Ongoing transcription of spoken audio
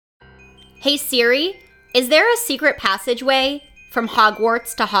Hey Siri, is there a secret passageway from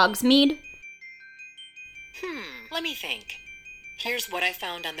Hogwarts to Hogsmeade? Let me think. Here's what I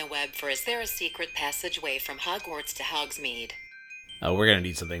found on the web for Is There a Secret Passageway from Hogwarts to Hogsmeade? Oh, we're gonna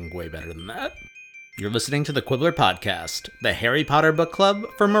need something way better than that. You're listening to the Quibbler Podcast, the Harry Potter book club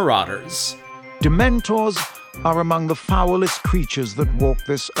for marauders. Dementors are among the foulest creatures that walk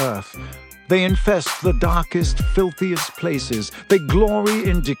this earth. They infest the darkest, filthiest places. They glory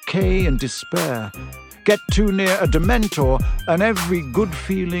in decay and despair. Get too near a Dementor, and every good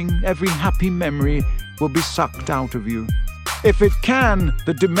feeling, every happy memory will be sucked out of you. If it can,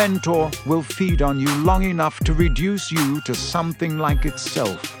 the Dementor will feed on you long enough to reduce you to something like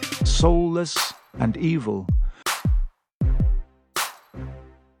itself, soulless and evil.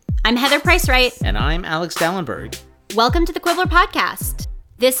 I'm Heather Price-Wright. And I'm Alex Dallenberg. Welcome to the Quibbler Podcast.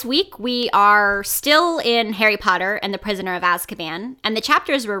 This week, we are still in Harry Potter and the Prisoner of Azkaban, and the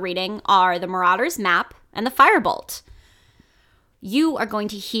chapters we're reading are The Marauder's Map and The Firebolt. You are going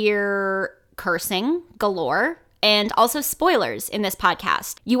to hear cursing galore and also spoilers in this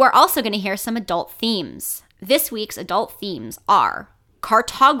podcast. You are also going to hear some adult themes. This week's adult themes are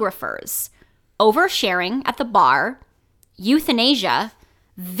cartographers, oversharing at the bar, euthanasia,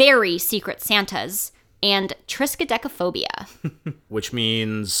 very secret Santas, and triskaidekaphobia. Which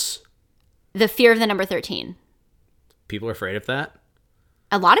means... the fear of the number 13. People are afraid of that?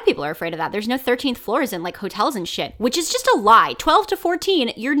 A lot of people are afraid of that. There's no 13th floors in like hotels and shit, which is just a lie. 12 to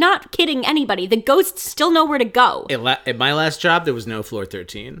 14, you're not kidding anybody. The ghosts still know where to go. At my last job, there was no floor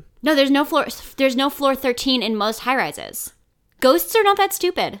 13. No, there's no floor 13 in most high-rises. Ghosts are not that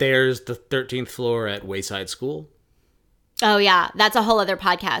stupid. There's the 13th floor at Wayside School. Oh, yeah. That's a whole other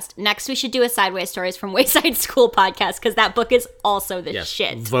podcast. Next, we should do a Sideways Stories from Wayside School podcast, because that book is also the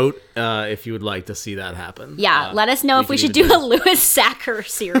shit. Vote if you would like to see that happen. Yeah, let us know if we should do a Lewis Sacker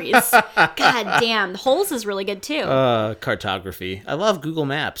series. God damn. Holes is really good, too. Cartography. I love Google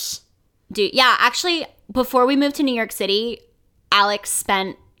Maps. Dude, yeah, actually, before we moved to New York City, Alex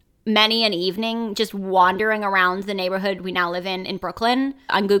spent many an evening just wandering around the neighborhood we now live in Brooklyn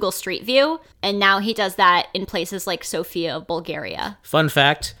on Google Street View. And now he does that in places like Sofia, Bulgaria. Fun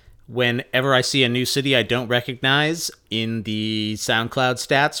fact, whenever I see a new city I don't recognize in the SoundCloud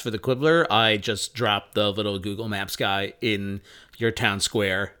stats for the Quibbler, I just drop the little Google Maps guy in your town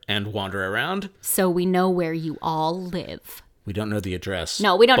square and wander around. So we know where you all live. We don't know the address.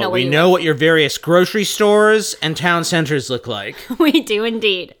 No, we don't know where you live. We know what your various grocery stores and town centers look like. We do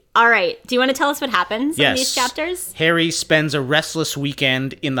indeed. All right. Do you want to tell us what happens in these chapters? Harry spends a restless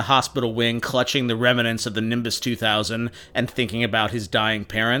weekend in the hospital wing clutching the remnants of the Nimbus 2000 and thinking about his dying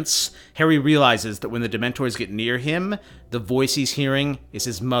parents. Harry realizes that when the Dementors get near him, the voice he's hearing is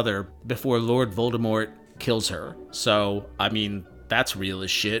his mother before Lord Voldemort kills her. So, I mean, that's real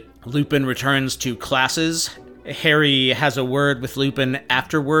as shit. Lupin returns to classes. Harry has a word with Lupin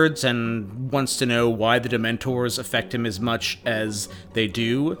afterwards and wants to know why the Dementors affect him as much as they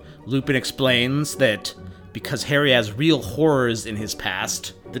do. Lupin explains that because Harry has real horrors in his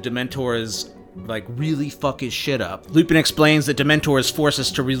past, the Dementors, really fuck his shit up. Lupin explains that Dementors force us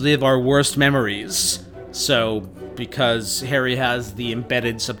to relive our worst memories. So, because Harry has the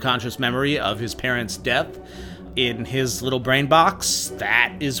embedded subconscious memory of his parents' death in his little brain box,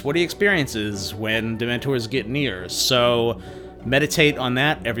 that is what he experiences when Dementors get near. So meditate on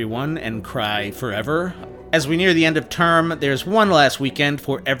that, everyone, and cry forever. As we near the end of term, there's one last weekend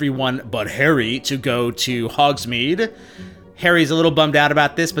for everyone but Harry to go to Hogsmeade. Harry's a little bummed out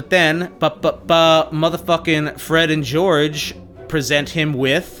about this, but then, motherfucking Fred and George present him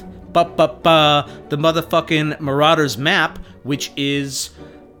with, the motherfucking Marauder's Map, which is,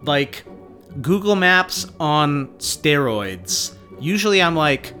 Google Maps on steroids. Usually I'm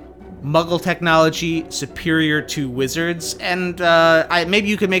like, Muggle technology superior to wizards, and maybe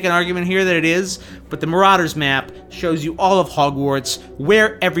you could make an argument here that it is, but the Marauder's Map shows you all of Hogwarts,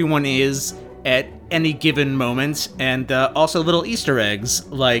 where everyone is at any given moment, and also little Easter eggs,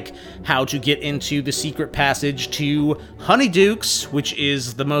 like how to get into the secret passage to Honeyduke's, which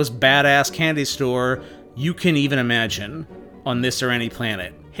is the most badass candy store you can even imagine on this or any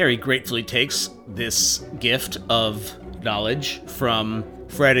planet. Harry gratefully takes this gift of knowledge from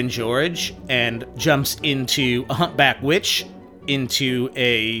Fred and George and jumps into a humpback witch, into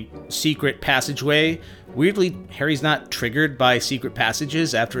a secret passageway. Weirdly, Harry's not triggered by secret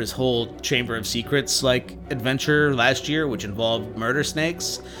passages after his whole Chamber of Secrets adventure last year, which involved murder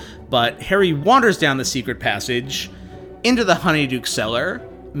snakes. But Harry wanders down the secret passage into the Honeyduke cellar,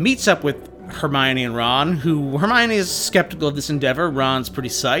 meets up with Hermione and Ron, who Hermione is skeptical of this endeavor. Ron's pretty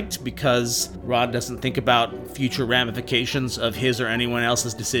psyched because Ron doesn't think about future ramifications of his or anyone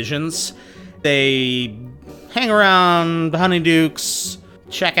else's decisions. They hang around the Honeydukes,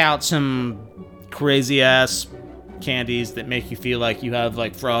 check out some crazy-ass candies that make you feel like you have,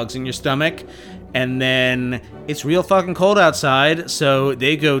 like, frogs in your stomach. And then it's real fucking cold outside, so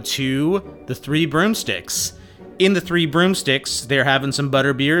they go to the Three Broomsticks. In the Three Broomsticks, they're having some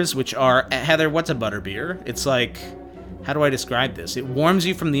butterbeers, which are... Heather, what's a butterbeer? It's like... How do I describe this? It warms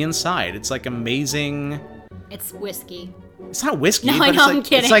you from the inside. It's like amazing... It's whiskey. It's not whiskey. No, but I know, it's I'm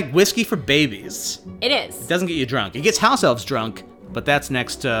kidding. It's like whiskey for babies. It is. It doesn't get you drunk. It gets house elves drunk, but that's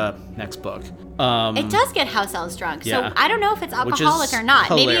next book. It does get house elves drunk, yeah. So I don't know if it's alcoholic or not.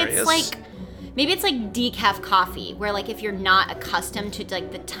 Hilarious. Maybe it's like decaf coffee, where like if you're not accustomed to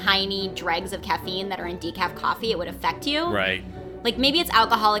like the tiny dregs of caffeine that are in decaf coffee, it would affect you. Right. Like maybe it's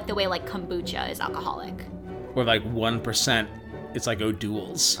alcoholic the way like kombucha is alcoholic. Or like 1%, it's like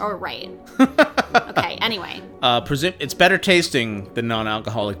O'Doul's. Or right. Okay, anyway. It's better tasting than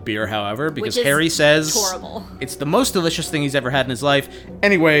non-alcoholic beer, however, because Which is Harry says horrible. It's the most delicious thing he's ever had in his life.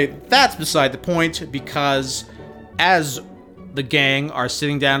 Anyway, that's beside the point, because as the gang are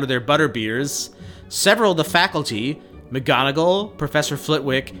sitting down to their butterbeers, several of the faculty, McGonagall, Professor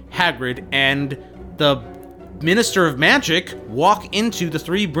Flitwick, Hagrid, and the Minister of Magic walk into the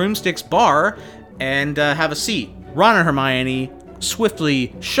Three Broomsticks bar and have a seat. Ron and Hermione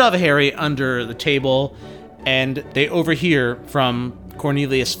swiftly shove Harry under the table, and they overhear from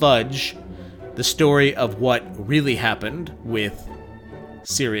Cornelius Fudge the story of what really happened with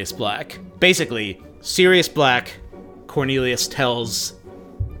Sirius Black. Basically, Sirius Black, Cornelius tells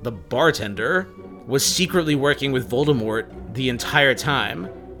the bartender, was secretly working with Voldemort the entire time.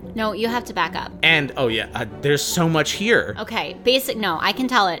 No, you have to back up. And, there's so much here. Okay, no, I can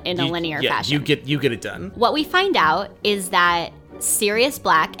tell it in a linear fashion. You get it done. What we find out is that Sirius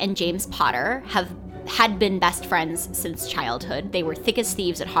Black and James Potter had been best friends since childhood. They were thick as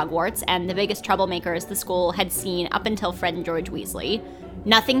thieves at Hogwarts, and the biggest troublemakers the school had seen up until Fred and George Weasley.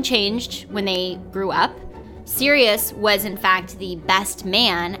 Nothing changed when they grew up. Sirius was, in fact, the best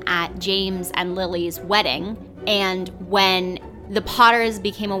man at James and Lily's wedding, and when the Potters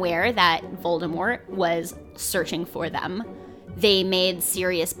became aware that Voldemort was searching for them, they made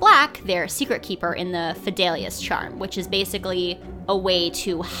Sirius Black their secret keeper in the Fidelius charm, which is basically a way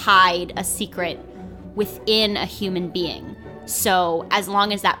to hide a secret within a human being. So as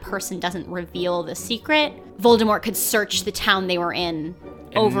long as that person doesn't reveal the secret, Voldemort could search the town they were in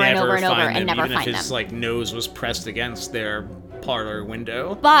over and over and over and never find them. Even if his nose was pressed against their parlor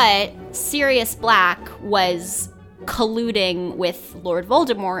window. But Sirius Black was colluding with Lord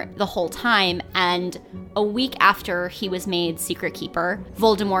Voldemort the whole time, and a week after he was made Secret Keeper,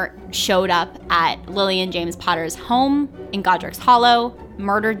 Voldemort showed up at Lily and James Potter's home in Godric's Hollow,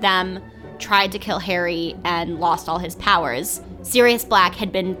 murdered them, tried to kill Harry, and lost all his powers. Sirius Black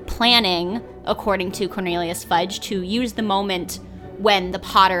had been planning, according to Cornelius Fudge, to use the moment when the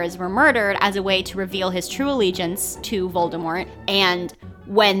Potters were murdered as a way to reveal his true allegiance to Voldemort, and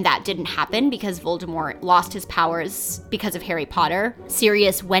when that didn't happen because Voldemort lost his powers because of Harry Potter,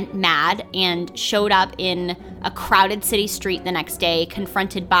 Sirius went mad and showed up in a crowded city street the next day,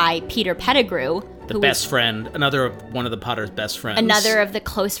 confronted by Peter Pettigrew, the best friend, one of the Potters' best friends. Another of the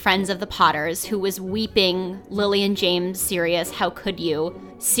close friends of the Potters, who was weeping, "Lily and James, Sirius, how could you?"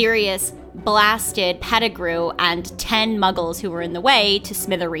 Sirius blasted Pettigrew and 10 muggles who were in the way to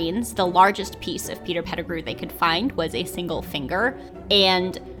smithereens. The largest piece of Peter Pettigrew they could find was a single finger,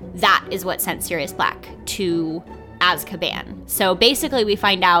 and that is what sent Sirius Black to Azkaban. So basically we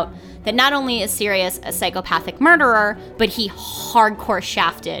find out that not only is Sirius a psychopathic murderer, but he hardcore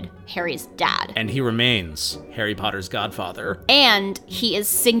shafted Harry's dad. And he remains Harry Potter's godfather. And he is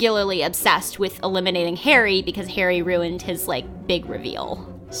singularly obsessed with eliminating Harry because Harry ruined his, big reveal.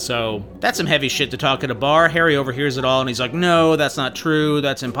 So that's some heavy shit to talk at a bar. Harry overhears it all and he's like, no, that's not true.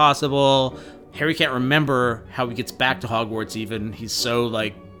 That's impossible. Harry can't remember how he gets back to Hogwarts even. He's so,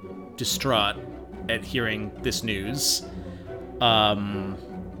 distraught at hearing this news.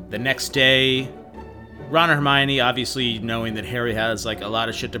 The next day, Ron and Hermione, obviously knowing that Harry has, a lot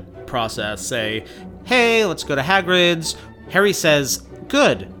of shit to process, say, hey, let's go to Hagrid's. Harry says,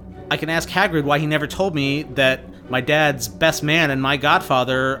 good. I can ask Hagrid why he never told me that my dad's best man and my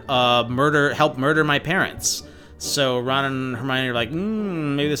godfather helped murder my parents. So Ron and Hermione are like,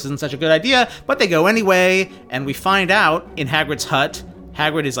 maybe this isn't such a good idea, but they go anyway, and we find out in Hagrid's hut,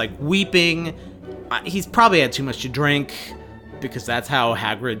 Hagrid is, weeping. He's probably had too much to drink. because that's how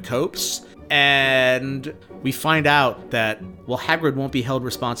Hagrid copes. And we find out that, well, Hagrid won't be held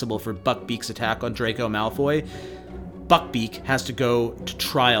responsible for Buckbeak's attack on Draco Malfoy. Buckbeak has to go to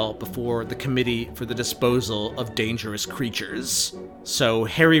trial before the Committee for the Disposal of Dangerous Creatures. So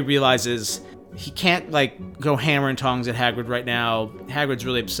Harry realizes he can't, go hammer and tongs at Hagrid right now. Hagrid's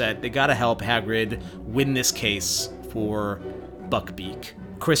really upset. They gotta help Hagrid win this case for Buckbeak.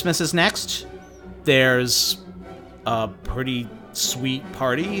 Christmas is next. There's a pretty sweet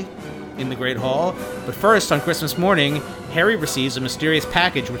party in the Great Hall. But first, on Christmas morning, Harry receives a mysterious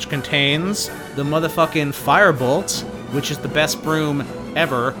package which contains the motherfucking Firebolt, which is the best broom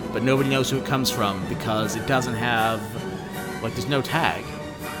ever, but nobody knows who it comes from because it doesn't have, there's no tag.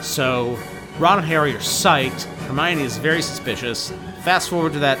 So Ron and Harry are psyched. Hermione is very suspicious. Fast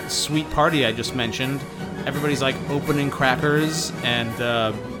forward to that sweet party I just mentioned. Everybody's opening crackers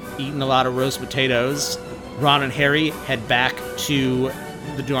and eating a lot of roast potatoes. Ron and Harry head back to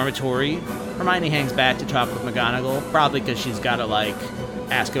the dormitory. Hermione hangs back to talk with McGonagall, probably because she's got to,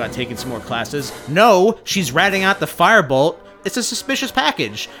 ask about taking some more classes. No, she's ratting out the Firebolt. It's a suspicious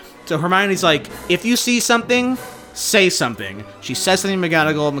package. So Hermione's if you see something, say something. She says something to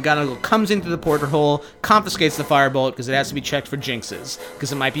McGonagall. McGonagall comes into the porthole, confiscates the Firebolt because it has to be checked for jinxes,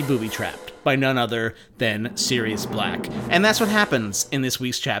 because it might be booby-trapped by none other than Sirius Black. And that's what happens in this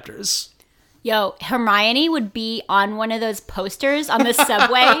week's chapters. Yo, Hermione would be on one of those posters on the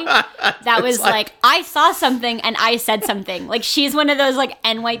subway that was I saw something and I said something. She's one of those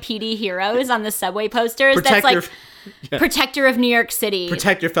NYPD heroes on the subway posters Protector of New York City.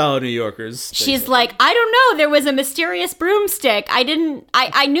 Protect your fellow New Yorkers. She's I don't know, there was a mysterious broomstick. I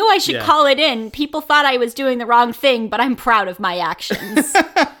knew I should call it in. People thought I was doing the wrong thing, but I'm proud of my actions.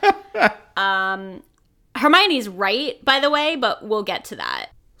 Hermione's right, by the way, but we'll get to that.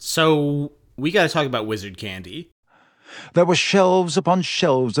 So we got to talk about wizard candy. There were shelves upon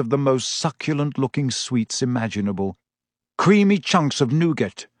shelves of the most succulent-looking sweets imaginable. Creamy chunks of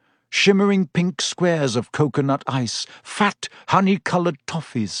nougat, shimmering pink squares of coconut ice, fat, honey-coloured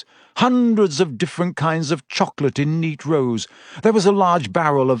toffees, hundreds of different kinds of chocolate in neat rows. There was a large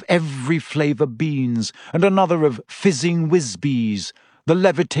barrel of every flavour beans, and another of fizzing whiz-bees. The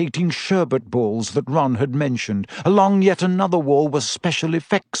levitating sherbet balls that Ron had mentioned. Along yet another wall were special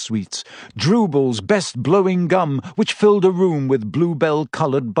effects sweets. Drubel's best blowing gum, which filled a room with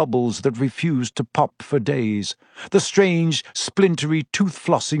bluebell-coloured bubbles that refused to pop for days. The strange, splintery,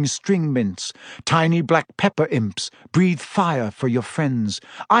 tooth-flossing string mints. Tiny black pepper imps, breathe fire for your friends.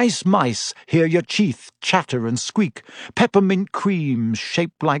 Ice mice, hear your teeth chatter and squeak. Peppermint creams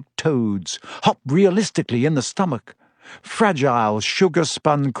shaped like toads. Hop realistically in the stomach. Fragile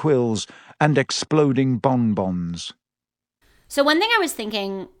sugar-spun quills, and exploding bonbons. So one thing I was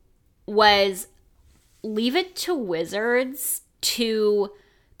thinking was leave it to wizards to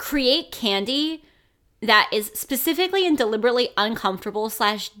create candy that is specifically and deliberately uncomfortable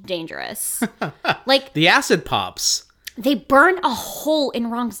 / dangerous. The acid pops. They burn a hole in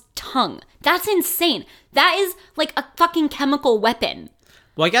Ron's tongue. That's insane. That is a fucking chemical weapon.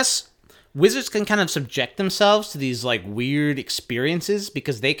 Well, I guess wizards can kind of subject themselves to these weird experiences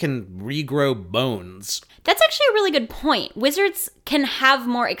because they can regrow bones. That's actually a really good point. Wizards can have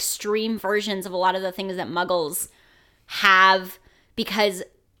more extreme versions of a lot of the things that muggles have because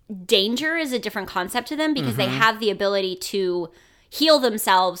danger is a different concept to them because they have the ability to heal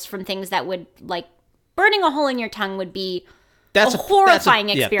themselves from things that would, burning a hole in your tongue would be a horrifying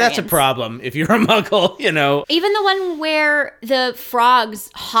experience. Yeah, that's a problem if you're a muggle, Even the one where the frogs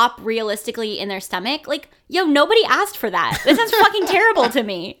hop realistically in their stomach, nobody asked for that. This sounds fucking terrible to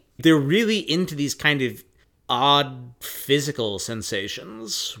me. They're really into these kind of odd physical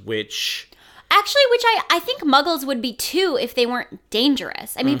sensations, which I think muggles would be too if they weren't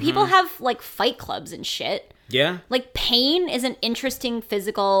dangerous. I mean, people have, fight clubs and shit. Yeah. Pain is an interesting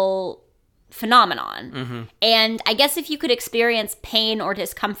physical phenomenon. And I guess if you could experience pain or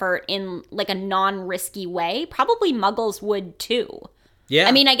discomfort in a non-risky way, probably muggles would too. Yeah.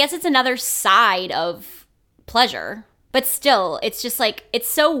 I mean, I guess it's another side of pleasure, but still, it's just it's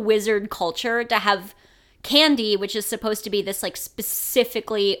so wizard culture to have candy, which is supposed to be this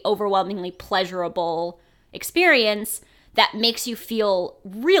specifically overwhelmingly pleasurable experience that makes you feel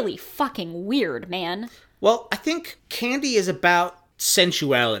really fucking weird, man. Well, I think candy is about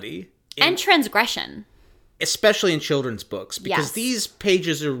sensuality. And transgression. Especially in children's books, because these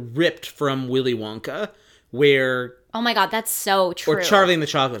pages are ripped from Willy Wonka, where... Oh my god, that's so true. Or Charlie and the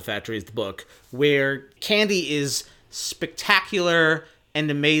Chocolate Factory is the book, where candy is spectacular and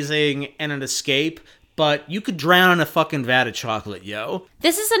amazing and an escape, but you could drown in a fucking vat of chocolate, yo.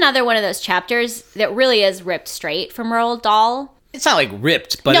 This is another one of those chapters that really is ripped straight from Roald Dahl. It's not like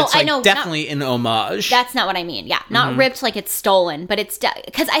ripped, but it's like definitely an homage. That's not what I mean. Yeah, not ripped like it's stolen, but it's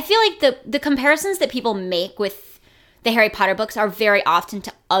because I feel like the comparisons that people make with the Harry Potter books are very often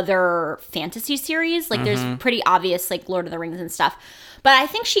to other fantasy series. Like there's pretty obvious like Lord of the Rings and stuff. But I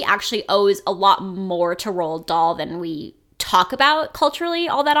think she actually owes a lot more to Roald Dahl than we talk about culturally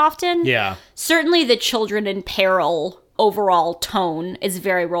all that often. Yeah. Certainly the children in peril overall tone is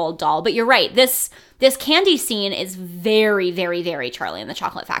very Roald Dahl. But you're right. This candy scene is very, very, very Charlie and the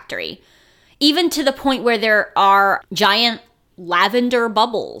Chocolate Factory. Even to the point where there are giant lavender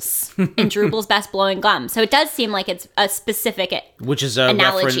bubbles in Drupal's Best Blowing Gum. So it does seem like it's a specific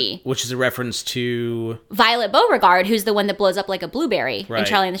analogy. Which is a reference to Violet Beauregard, who's the one that blows up like a blueberry right. in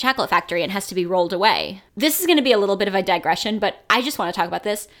Charlie and the Chocolate Factory and has to be rolled away. This is going to be a little bit of a digression, but I just want to talk about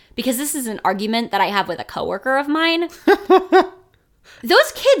this because this is an argument that I have with a coworker of mine.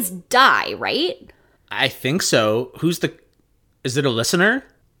 Those kids die, right? I think so. Is it a listener?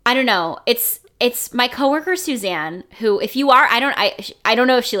 I don't know. It's my coworker Suzanne, who, if you are, I don't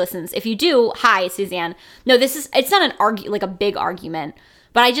know if she listens. If you do, hi Suzanne. No, it's not a big argument,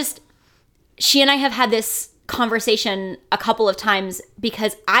 but she and I have had this conversation a couple of times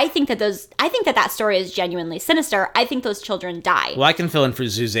because I think that story is genuinely sinister. I think those children die. Well, I can fill in for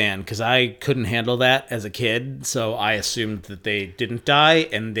Suzanne because I couldn't handle that as a kid, so I assumed that they didn't die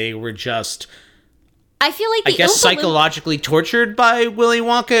and they were just, I feel like psychologically tortured by Willy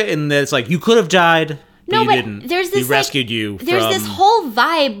Wonka, and that it's like, you could have died, but you didn't. We rescued you. There's this whole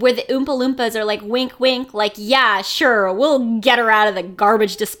vibe where the Oompa Loompas are like, wink, wink, like, yeah, sure, we'll get her out of the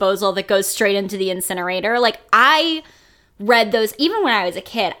garbage disposal that goes straight into the incinerator. Like, I read those, even when I was a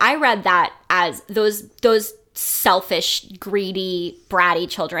kid, I read that as those selfish, greedy, bratty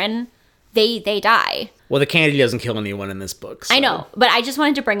children, they die. Well, the candy doesn't kill anyone in this book. So. I know, but I just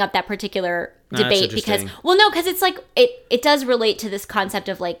wanted to bring up that particular debate because it's like it does relate to this concept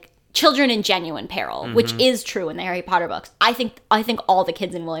of like children in genuine peril, which is true in the Harry Potter books. I think all the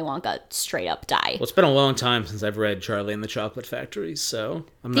kids in Willy Wonka straight up die. Well, it's been a long time since I've read Charlie and the Chocolate Factory, so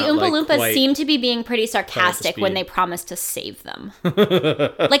I'm the not Oompa like Loompas seem to be being pretty sarcastic when they promise to save them.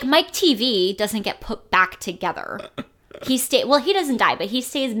 Like Mike TV doesn't get put back together. He doesn't die, but he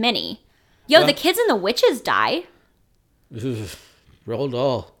stays mini. The kids and the witches die. Roald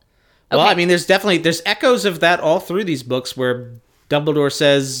Dahl. Okay. Well, I mean, there's echoes of that all through these books where Dumbledore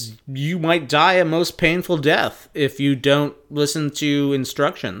says you might die a most painful death if you don't listen to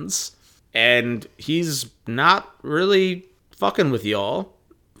instructions. And he's not really fucking with y'all.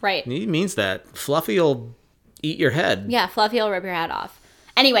 Right. He means that. Fluffy'll eat your head. Yeah, Fluffy will rip your head off.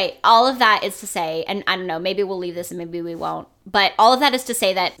 Anyway, all of that is to say, and I don't know, maybe we'll leave this and maybe we won't, but all of that is to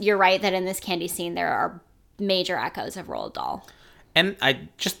say that you're right that in this candy scene there are major echoes of Roald Dahl. And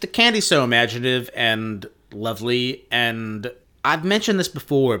the candy's so imaginative and lovely, and I've mentioned this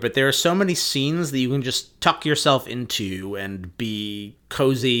before, but there are so many scenes that you can just tuck yourself into and be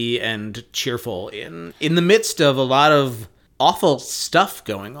cozy and cheerful in the midst of a lot of awful stuff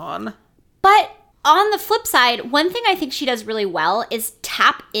going on. But on the flip side, one thing I think she does really well is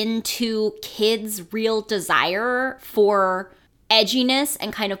tap into kids' real desire for edginess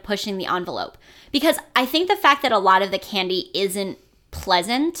and kind of pushing the envelope. Because I think the fact that a lot of the candy isn't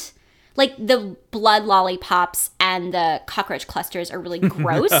pleasant, like the blood lollipops and the cockroach clusters are really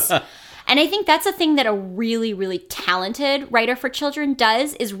gross. And I think that's a thing that a really, really talented writer for children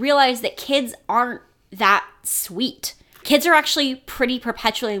does, is realize that kids aren't that sweet. Kids are actually pretty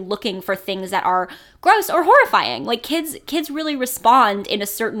perpetually looking for things that are gross or horrifying. Like kids really respond in a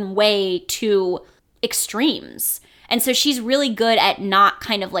certain way to extremes. And so she's really good at not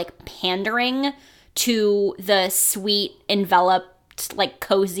kind of like pandering to the sweet, enveloped, like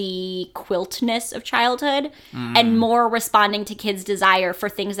cozy quiltness of childhood and more responding to kids' desire for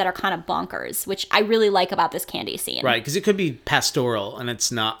things that are kind of bonkers, which I really like about this candy scene. Right, because it could be pastoral and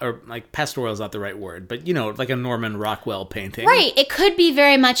it's not, or like pastoral is not the right word, but like a Norman Rockwell painting. Right, it could be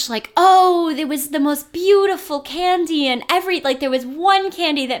very much like, oh, it was the most beautiful candy and there was one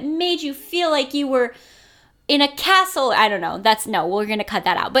candy that made you feel like you were in a castle. I don't know, we're going to cut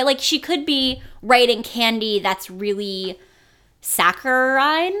that out. But like she could be writing candy that's really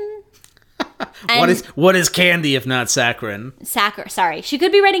saccharine. What is candy if not saccharine? Sorry. She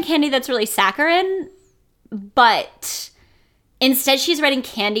could be writing candy that's really saccharine, but instead she's writing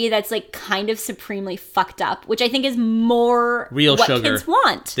candy that's like kind of supremely fucked up, which I think is more real what sugar. Kids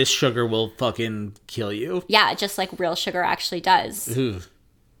want. This sugar will fucking kill you. Yeah, just like real sugar actually does. Ooh.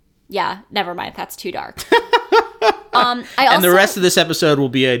 Yeah, never mind. That's too dark. And the rest of this episode will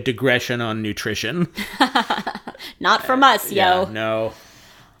be a digression on nutrition. Not from us, yo. Yeah, no.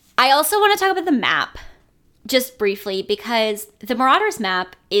 I also want to talk about the map, just briefly, because the Marauders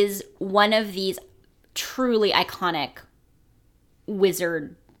map is one of these truly iconic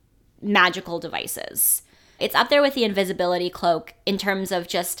wizard magical devices. It's up there with the invisibility cloak in terms of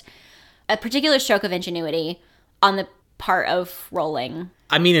just a particular stroke of ingenuity on the part of Rowling.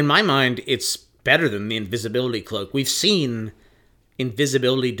 I mean, in my mind, it's better than the invisibility cloak. We've seen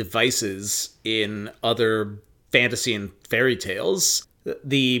invisibility devices in other fantasy and fairy tales.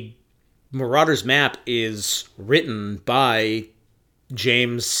 The Marauders map is written by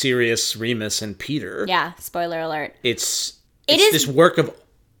James, Sirius, Remus, and Peter. Yeah, spoiler alert. It's this work of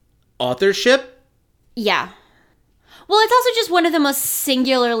authorship. Yeah. Well, it's also just one of the most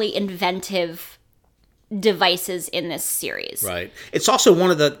singularly inventive devices in this series. Right. It's also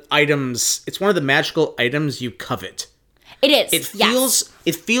one of the items, it's one of the magical items you covet. It is.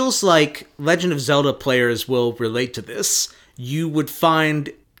 It feels like Legend of Zelda players will relate to this. You would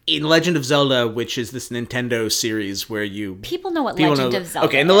find in Legend of Zelda, which is this Nintendo series where people know what Legend of Zelda is.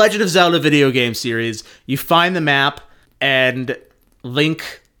 Okay, in the Legend of Zelda video game series, you find the map and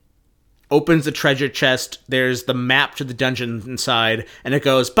Link opens the treasure chest, there's the map to the dungeon inside, and it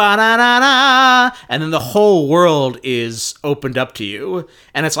goes ba-da-da-da, and then the whole world is opened up to you.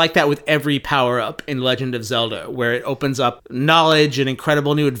 And it's like that with every power-up in Legend of Zelda, where it opens up knowledge and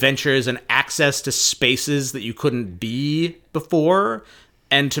incredible new adventures and access to spaces that you couldn't be before.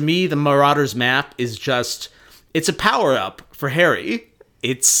 And to me, the Marauders map is just, it's a power-up for Harry.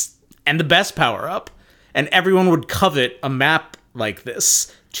 And the best power-up. And everyone would covet a map like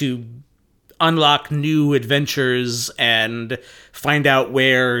this to unlock new adventures and find out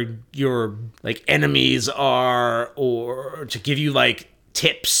where your enemies are, or to give you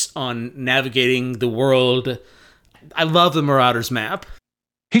tips on navigating the world. I love the Marauders map.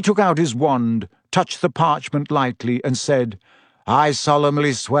 He took out his wand, touched the parchment lightly, and said, "I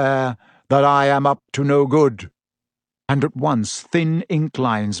solemnly swear that I am up to no good." And at once thin ink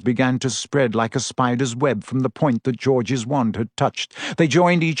lines began to spread like a spider's web from the point that George's wand had touched. They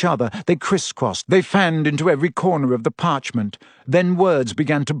joined each other, they crisscrossed, they fanned into every corner of the parchment. Then words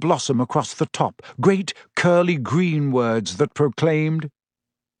began to blossom across the top, great curly green words that proclaimed,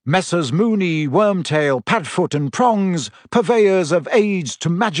 "Messrs. Mooney, Wormtail, Padfoot and Prongs, purveyors of aids to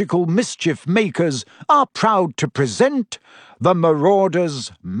magical mischief makers, are proud to present the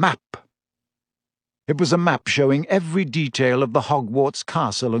Marauders Map." It was a map showing every detail of the Hogwarts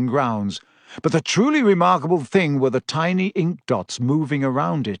castle and grounds, but the truly remarkable thing were the tiny ink dots moving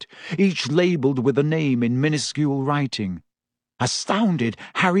around it, each labelled with a name in minuscule writing. Astounded,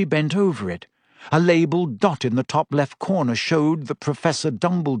 Harry bent over it. A labelled dot in the top left corner showed that Professor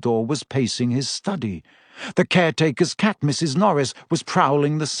Dumbledore was pacing his study. The caretaker's cat, Mrs. Norris, was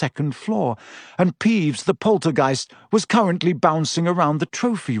prowling the second floor, and Peeves, the poltergeist, was currently bouncing around the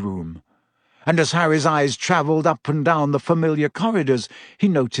trophy room. And as Harry's eyes travelled up and down the familiar corridors, he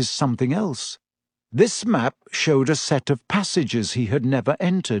noticed something else. This map showed a set of passages he had never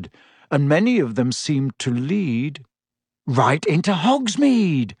entered, and many of them seemed to lead right into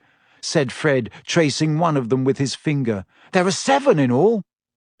Hogsmeade, said Fred, tracing one of them with his finger. "There are 7 in all."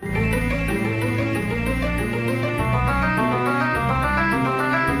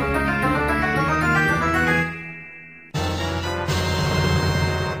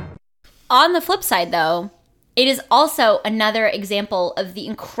 On the flip side, though, it is also another example of the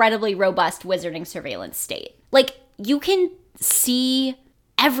incredibly robust wizarding surveillance state. You can see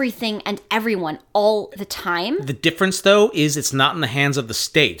everything and everyone all the time. The difference, though, is it's not in the hands of the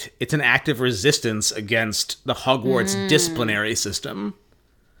state. It's an active resistance against the Hogwarts disciplinary system.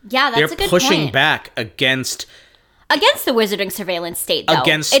 Yeah, that's a good point. They're pushing back against the wizarding surveillance state, though.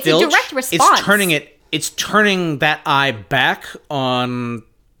 Against it's Filch. A direct response. It's turning that eye back on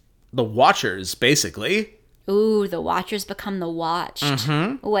the Watchers, basically. Ooh, the Watchers become the Watched.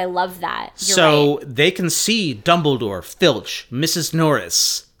 Mm-hmm. Ooh, I love that. You're right. They can see Dumbledore, Filch, Mrs.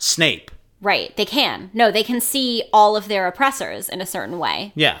 Norris, Snape. Right, they can. No, they can see all of their oppressors in a certain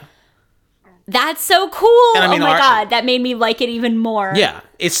way. Yeah. That's so cool. And, oh my god, that made me like it even more. Yeah,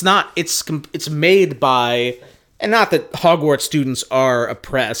 it's made by, and not that Hogwarts students are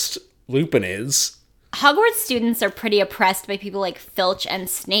oppressed, Lupin is. Hogwarts students are pretty oppressed by people like Filch and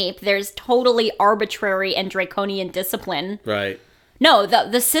Snape. There's totally arbitrary and draconian discipline. Right. No,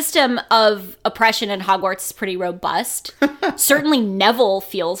 the system of oppression in Hogwarts is pretty robust. Certainly Neville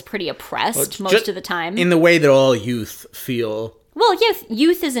feels pretty oppressed most of the time. In the way that all youth feel. Well,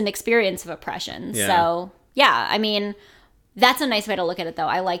 youth is an experience of oppression. Yeah. So, yeah, I mean, That's a nice way to look at it, though.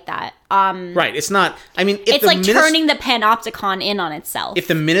 I like that. Right. It's not... I mean, if it's like turning the panopticon in on itself. If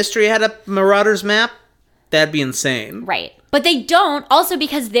the Ministry had a Marauders map, that'd be insane. Right. But they don't, also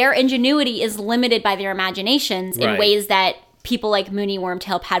because their ingenuity is limited by their imaginations in ways that people like Moony,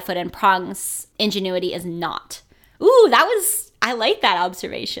 Wormtail, Padfoot, and Prong's ingenuity is not. Ooh, I like that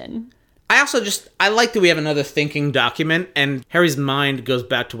observation. I like that we have another thinking document, and Harry's mind goes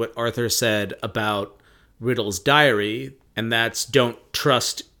back to what Arthur said about Riddle's diary, and that's don't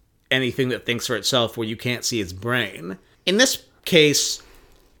trust anything that thinks for itself where you can't see its brain. In this case,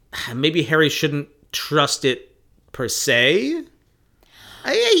 maybe Harry shouldn't trust it per se.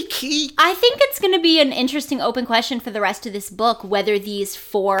 I think it's going to be an interesting open question for the rest of this book, whether these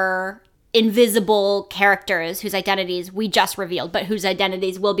 4 invisible characters whose identities we just revealed, but whose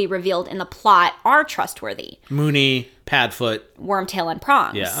identities will be revealed in the plot, are trustworthy. Moony, Padfoot, Wormtail, and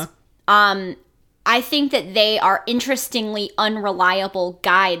Prongs. Yeah. I think that they are interestingly unreliable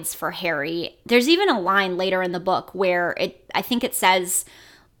guides for Harry. There's even a line later in the book where I think it says...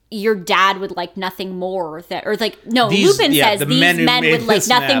 your dad would like nothing more than, or like, no, Lupin says these men would like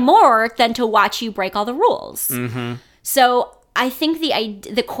nothing more than to watch you break all the rules. Mm-hmm. So I think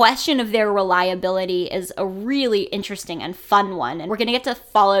the question of their reliability is a really interesting and fun one. And we're going to get to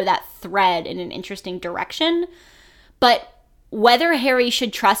follow that thread in an interesting direction. But whether Harry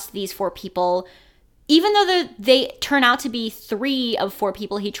should trust these 4 people, even though they turn out to be 3 of 4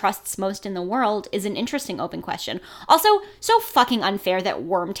 people he trusts most in the world, is an interesting open question. Also, so fucking unfair that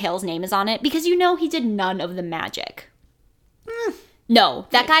Wormtail's name is on it, because you know he did none of the magic. No,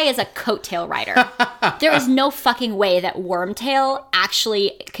 that guy is a coattail rider. There is no fucking way that Wormtail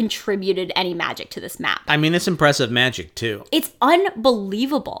actually contributed any magic to this map. I mean, it's impressive magic, too. It's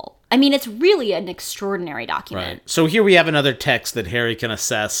unbelievable. I mean, it's really an extraordinary document. Right. So here we have another text that Harry can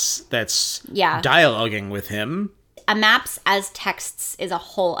assess that's dialoguing with him. A maps as texts is a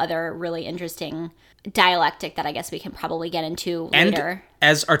whole other really interesting dialectic that I guess we can probably get into later. And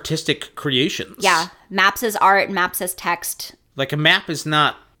as artistic creations. Yeah. Maps as art, maps as text. Like, a map is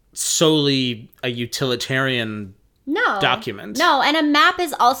not solely a utilitarian document. No, and a map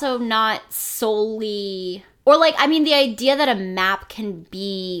is also not solely... Or, like, I mean, the idea that a map can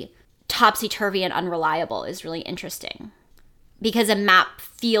be topsy-turvy and unreliable is really interesting. Because a map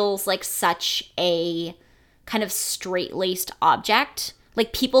feels like such a kind of straight-laced object.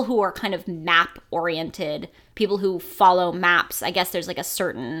 Like, people who are kind of map-oriented, people who follow maps, I guess there's, like, a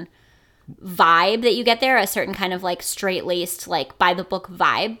certain vibe that you get there, a certain kind of, like, straight-laced, like, by-the-book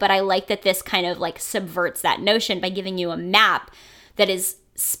vibe. But I like that this kind of, like, subverts that notion by giving you a map that is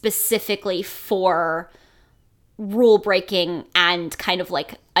specifically for... rule breaking and kind of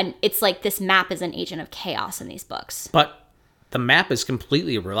like it's like this map is an agent of chaos in these books. But the map is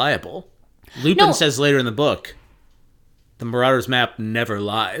completely reliable. Lupin says later in the book, the Marauders map never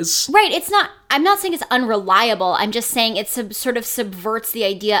lies. Right. I'm not saying it's unreliable. I'm just saying it sort of subverts the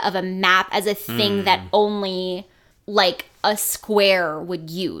idea of a map as a thing that only like a square would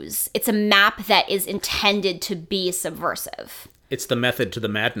use. It's a map that is intended to be subversive. It's the method to the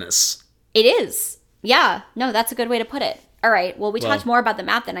madness. It is. Yeah, no, that's a good way to put it. All right, well, we talked more about the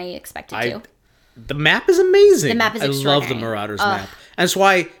map than I expected to. The map is amazing. The map is extraordinary. I love the Marauders map. And that's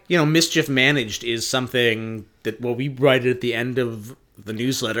why, Mischief Managed is something that, we write it at the end of the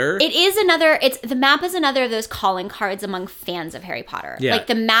newsletter. It is the map is another of those calling cards among fans of Harry Potter. Yeah. Like,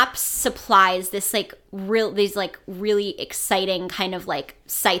 the map supplies this, like, really exciting kind of, like,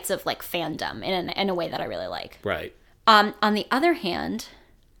 sites of, like, fandom in a way that I really like. Right. On the other hand...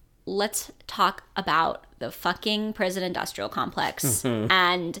 let's talk about the fucking prison industrial complex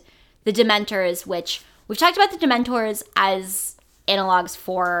and the Dementors, which we've talked about the Dementors as analogs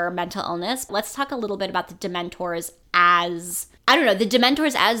for mental illness. Let's talk a little bit about the Dementors as, the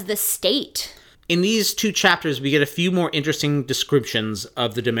Dementors as the state. In these 2 chapters, we get a few more interesting descriptions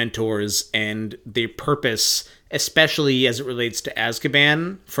of the Dementors and their purpose, especially as it relates to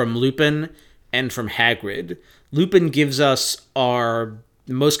Azkaban, from Lupin and from Hagrid. Lupin gives us our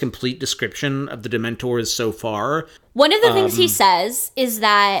most complete description of the Dementors so far. One of the things he says is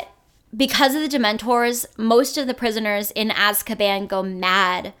that because of the Dementors, most of the prisoners in Azkaban go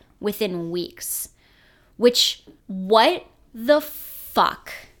mad within weeks. Which, what the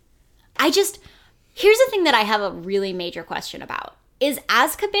fuck? Here's the thing that I have a really major question about. Is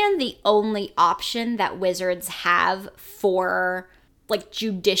Azkaban the only option that wizards have for, like,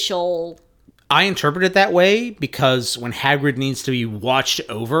 judicial... I interpret it that way because when Hagrid needs to be watched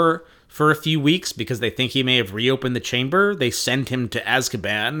over for a few weeks because they think he may have reopened the chamber, they send him to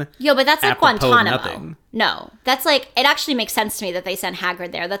Azkaban. Yo, but that's like Guantanamo. No, that's like, it actually makes sense to me that they send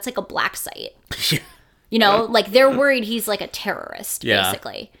Hagrid there. That's like a black site. You know, like they're worried he's like a terrorist,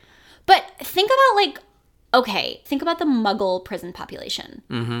 basically. But think about the Muggle prison population.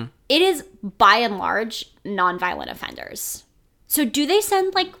 Mm-hmm. It is, by and large, nonviolent offenders. So do they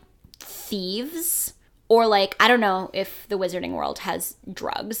send, like, thieves? Or, like, I don't know if the wizarding world has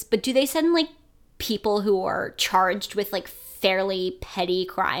drugs, but do they send, like, people who are charged with, like, fairly petty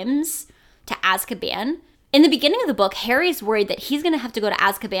crimes to Azkaban? In the beginning of the book, Harry's worried that he's going to have to go to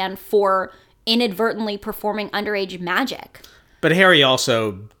Azkaban for inadvertently performing underage magic. But Harry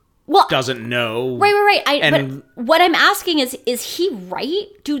also doesn't know. Right. But what I'm asking is he right?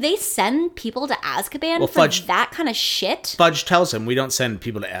 Do they send people to Azkaban for that kind of shit? Fudge tells him we don't send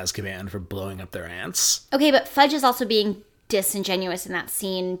people to Azkaban for blowing up their aunts. Okay, but Fudge is also being disingenuous in that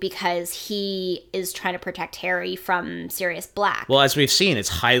scene because he is trying to protect Harry from Sirius Black. Well, as we've seen, it's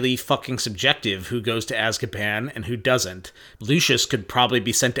highly fucking subjective who goes to Azkaban and who doesn't. Lucius could probably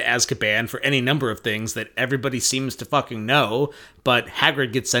be sent to Azkaban for any number of things that everybody seems to fucking know, but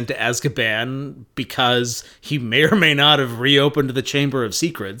Hagrid gets sent to Azkaban because he may or may not have reopened the Chamber of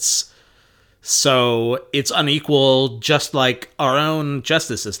Secrets. So it's unequal, just like our own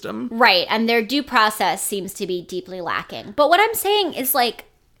justice system. Right, and their due process seems to be deeply lacking. But what I'm saying is, like,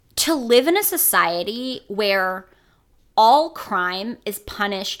 to live in a society where all crime is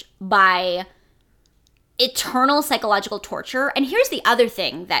punished by eternal psychological torture. And here's the other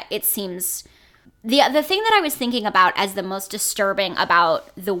thing that it seems... The thing that I was thinking about as the most disturbing about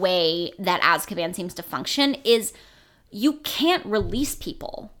the way that Azkaban seems to function is you can't release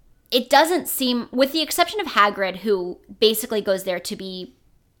people. It doesn't seem, with the exception of Hagrid, who basically goes there to be,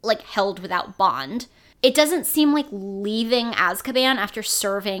 like, held without bond, it doesn't seem like leaving Azkaban after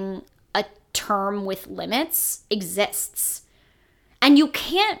serving a term with limits exists. And you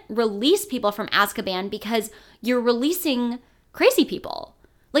can't release people from Azkaban because you're releasing crazy people.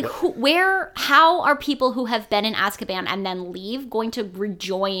 Like, how are people who have been in Azkaban and then leave going to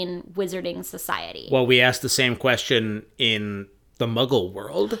rejoin wizarding society? Well, we asked the same question in the Muggle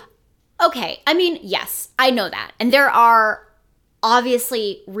world. Okay, I mean, yes, I know that. And there are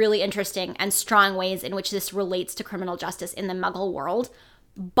obviously really interesting and strong ways in which this relates to criminal justice in the Muggle world.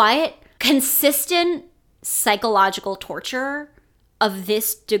 But consistent psychological torture of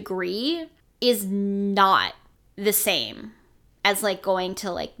this degree is not the same as, like, going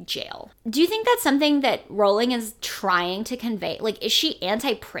to, like, jail. Do you think that's something that Rowling is trying to convey? Like, is she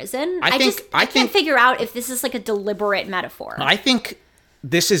anti-prison? I can't figure out if this is, like, a deliberate metaphor. I think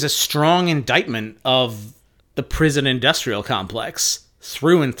this is a strong indictment of the prison industrial complex,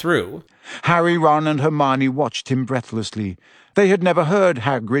 through and through. Harry, Ron, and Hermione watched him breathlessly. They had never heard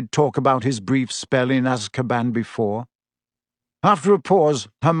Hagrid talk about his brief spell in Azkaban before. After a pause,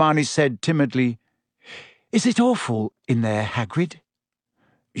 Hermione said timidly, "Is it awful in there, Hagrid?"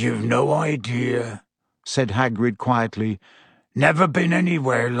 "You've no idea," said Hagrid quietly. "Never been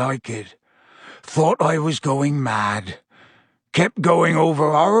anywhere like it. Thought I was going mad. Kept going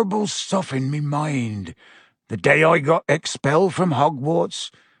over horrible stuff in me mind. The day I got expelled from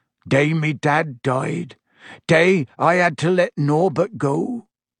Hogwarts, day me dad died, day I had to let Norbert go."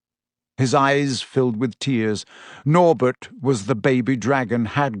 His eyes filled with tears. Norbert was the baby dragon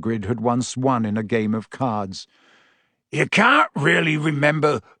Hagrid had once won in a game of cards. "You can't really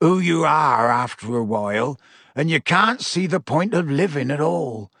remember who you are after a while, and you can't see the point of living at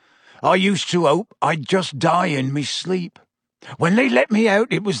all. I used to hope I'd just die in me sleep. When they let me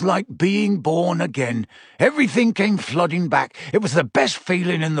out, it was like being born again. Everything came flooding back. It was the best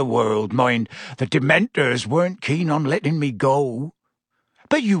feeling in the world, mind. The Dementors weren't keen on letting me go."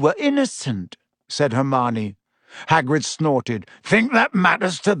 "But you were innocent," said Hermione. Hagrid snorted. "Think that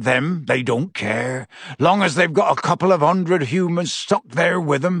matters to them? They don't care. Long as they've got a couple of 100 humans stuck there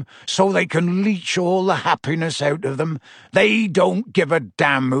with them, so they can leech all the happiness out of them. They don't give a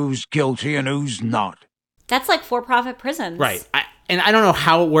damn who's guilty and who's not." That's like for-profit prisons. Right. I don't know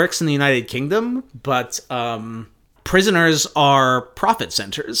how it works in the United Kingdom, but prisoners are profit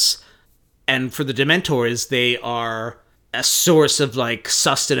centers. And for the Dementors, they are a source of, like,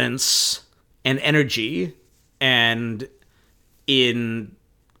 sustenance and energy. And in,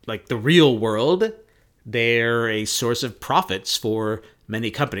 like, the real world, they're a source of profits for many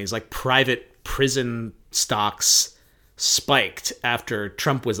companies. Like, private prison stocks spiked after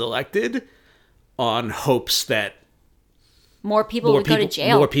Trump was elected on hopes that more people would go to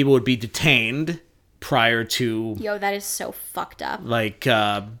jail. More people would be detained prior to... Yo, that is so fucked up. Like,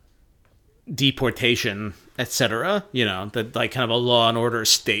 deportation, etc. You know, that, like, kind of a law and order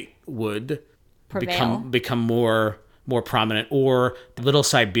state would become more prominent. Or Little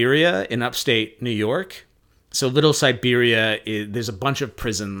Siberia in upstate New York. So Little Siberia, there's a bunch of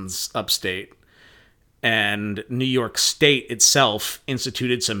prisons upstate. and New York State itself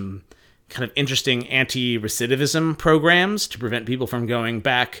instituted some kind of interesting anti-recidivism programs to prevent people from going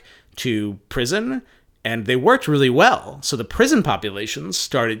back to prison, and they worked really well. So the prison populations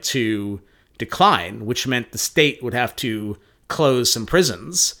started to decline, which meant the state would have to close some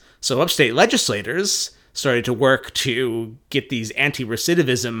prisons. So upstate legislators started to work to get these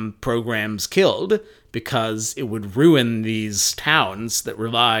anti-recidivism programs killed because it would ruin these towns that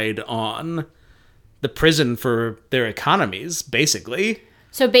relied on the prison for their economies, basically.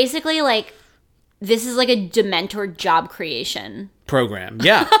 So basically, like, this is like a Dementor job creation program.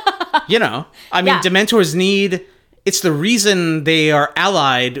 Yeah. You know, I mean, Yeah. Dementors need, it's the reason they are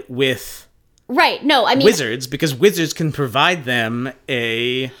allied with Right. No, I mean, wizards, because wizards can provide them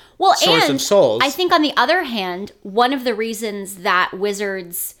a well, source and of souls. I think on the other hand, one of the reasons that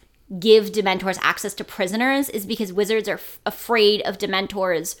wizards give Dementors access to prisoners is because wizards are afraid of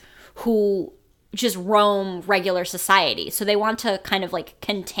Dementors who just roam regular society. So they want to kind of like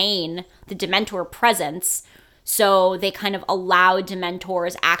contain the Dementor presence. So they kind of allow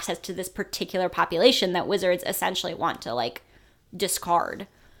Dementors access to this particular population that wizards essentially want to like discard.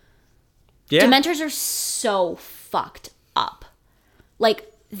 Yeah. Dementors are so fucked up. Like,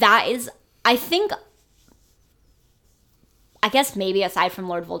 that is, I think, I guess maybe aside from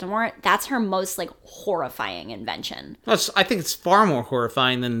Lord Voldemort, that's her most, like, horrifying invention. I think it's far more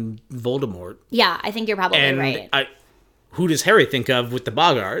horrifying than Voldemort. Yeah, I think you're probably And right. who does Harry think of with the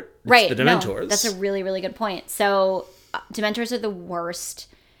Boggart? It's Right. the Dementors. No, that's a really, really good point. So, Dementors are the worst.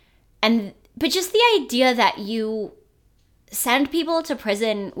 But just the idea that you send people to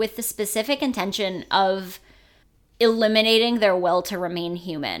prison with the specific intention of eliminating their will to remain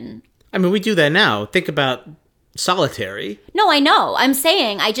human. I mean, we do that now. Think about solitary. No, I know. I'm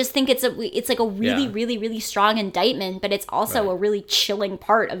saying I just think it's like a really, Yeah. really, really strong indictment, but it's also a really chilling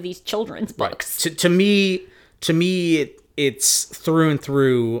part of these children's books. To me, it's through and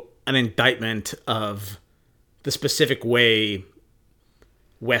through an indictment of the specific way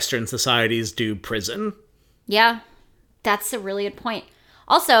Western societies do prison. Yeah, that's a really good point.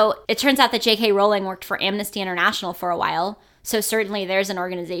 Also, it turns out that J.K. Rowling worked for Amnesty International for a while, so certainly there's an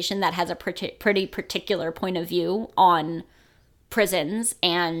organization that has a pretty particular point of view on prisons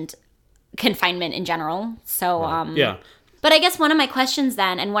and confinement in general. So, Yeah. But I guess one of my questions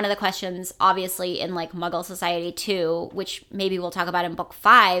then, and one of the questions obviously in like Muggle society too, which maybe we'll talk about in book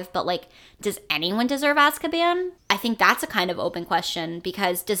 5, but like, does anyone deserve Azkaban? I think that's a kind of open question,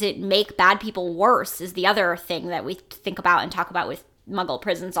 because does it make bad people worse is the other thing that we think about and talk about with Muggle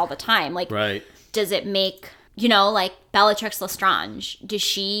prisons all the time. Like, Right. does it make, you know, like Bellatrix Lestrange, does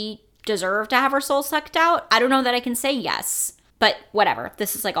she deserve to have her soul sucked out? I don't know that I can say yes. But whatever.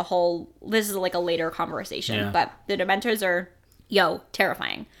 This is like a later conversation. Yeah. But the Dementors are,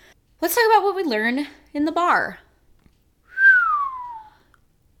 terrifying. Let's talk about what we learn in the bar.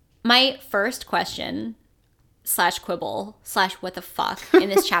 My first question / quibble / what the fuck in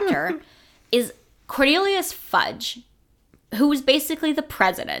this chapter is Cornelius Fudge, who is basically the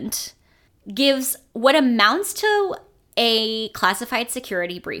president, gives what amounts to a classified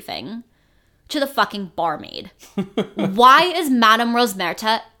security briefing to the fucking barmaid. Why is Madame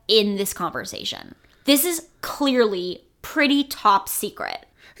Rosmerta in this conversation? This is clearly pretty top secret.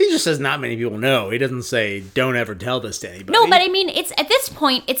 He just says not many people know. He doesn't say, don't ever tell this to anybody. No, but I mean, it's at this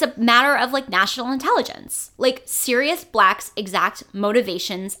point, it's a matter of like national intelligence. Like Sirius Black's exact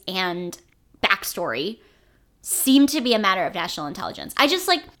motivations and backstory seem to be a matter of national intelligence. I just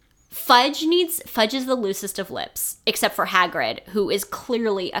like, Fudge is the loosest of lips, except for Hagrid, who is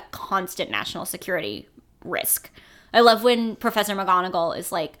clearly a constant national security risk. I love when Professor McGonagall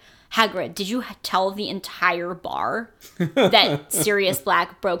is like, Hagrid, did you tell the entire bar that Sirius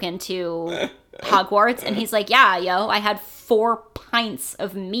Black broke into Hogwarts? And he's like, yeah, I had 4 pints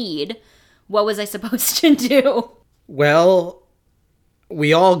of mead. What was I supposed to do? Well,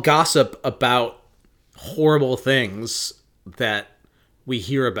 we all gossip about horrible things that we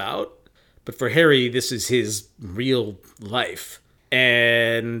hear about, but for Harry, this is his real life.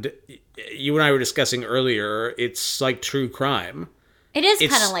 And you and I were discussing earlier, it's like true crime. It is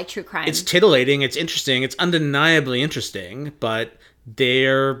kind of like true crime. It's titillating, it's interesting, it's undeniably interesting, but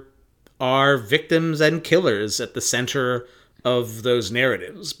there are victims and killers at the center of those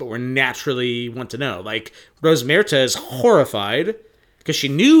narratives, but we're naturally want to know. Like, Rosmerta is horrified because she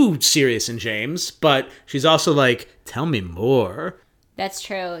knew Sirius and James, but she's also like, tell me more. That's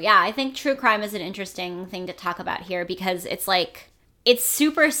true. Yeah, I think true crime is an interesting thing to talk about here because it's like, it's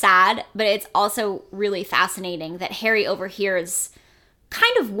super sad, but it's also really fascinating that Harry overhears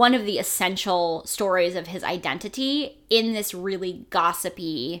kind of one of the essential stories of his identity in this really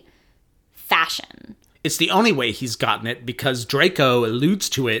gossipy fashion. It's the only way he's gotten it because Draco alludes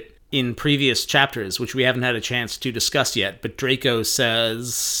to it in previous chapters, which we haven't had a chance to discuss yet. But Draco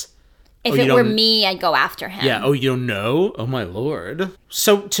says, if it were me, I'd go after him. Yeah, oh, you don't know? Oh, my lord.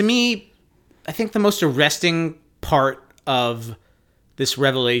 So, to me, I think the most arresting part of this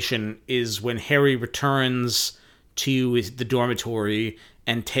revelation is when Harry returns to the dormitory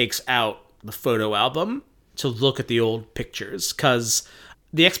and takes out the photo album to look at the old pictures. Because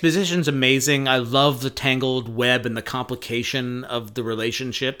the exposition's amazing. I love the tangled web and the complication of the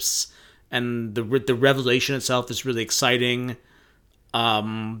relationships. And the revelation itself is really exciting.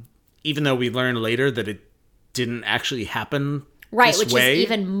 Even though we learn later that it didn't actually happen right, this which way. Is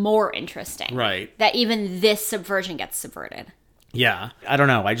even more interesting. Right. That even this subversion gets subverted. Yeah. I don't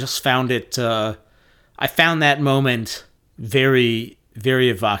know. I just found it, I found that moment very, very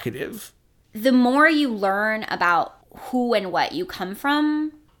evocative. The more you learn about who and what you come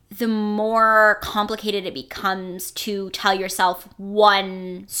from, the more complicated it becomes to tell yourself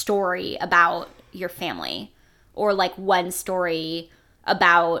one story about your family or like one story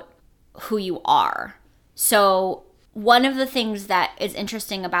about who you are. So one of the things that is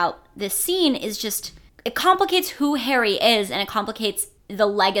interesting about this scene is just it complicates who Harry is and it complicates the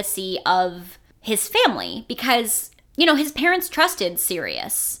legacy of his family because, you know, his parents trusted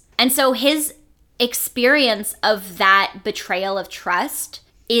Sirius. And so his experience of that betrayal of trust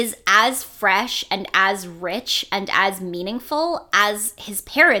is as fresh and as rich and as meaningful as his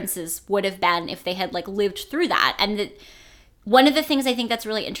parents' would have been if they had like lived through that. And one of the things I think that's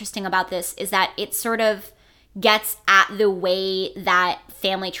really interesting about this is that it sort of gets at the way that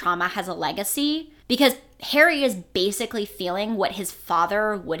family trauma has a legacy because Harry is basically feeling what his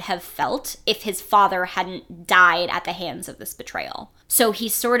father would have felt if his father hadn't died at the hands of this betrayal. So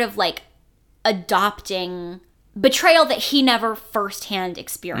he's sort of like adopting betrayal that he never firsthand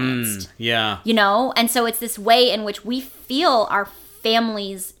experienced. Yeah. You know? And so it's this way in which we feel our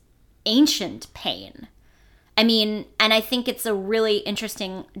family's ancient pain. I mean, and I think it's a really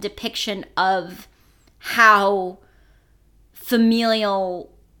interesting depiction of how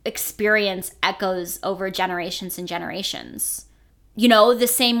familial experience echoes over generations and generations. You know, the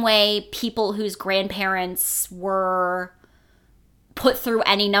same way people whose grandparents were put through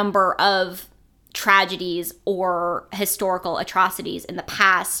any number of tragedies or historical atrocities in the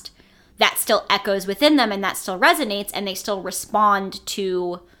past, that still echoes within them and that still resonates and they still respond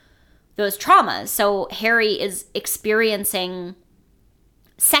to those traumas. So Harry is experiencing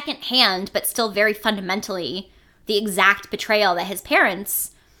secondhand, but still very fundamentally, the exact betrayal that his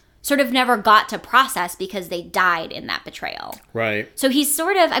parents sort of never got to process because they died in that betrayal. Right. So he's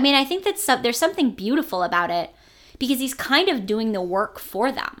sort of, I mean, I think that there's something beautiful about it because he's kind of doing the work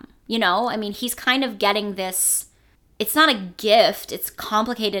for them. You know, I mean, he's kind of getting this, it's not a gift, it's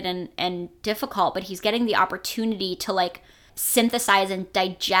complicated and difficult, but he's getting the opportunity to like synthesize and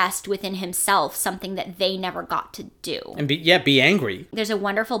digest within himself something that they never got to do. And be angry. There's a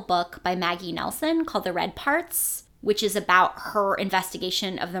wonderful book by Maggie Nelson called The Red Parts, which is about her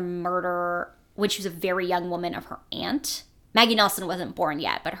investigation of the murder when she was a very young woman of her aunt. Maggie Nelson wasn't born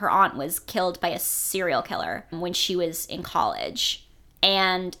yet, but her aunt was killed by a serial killer when she was in college.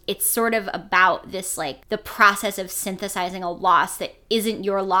 And it's sort of about this, like, the process of synthesizing a loss that isn't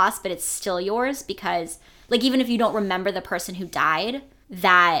your loss, but it's still yours because, like, even if you don't remember the person who died,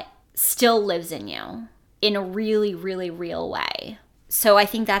 that still lives in you in a really, really real way. So I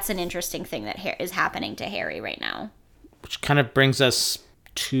think that's an interesting thing that is happening to Harry right now. Which kind of brings us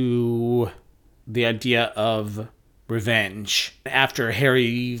to the idea of revenge. After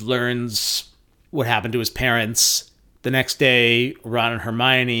Harry learns what happened to his parents, the next day, Ron and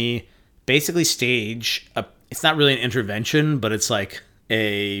Hermione basically stage it's not really an intervention, but it's like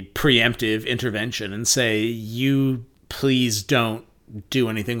a preemptive intervention and say, you please don't do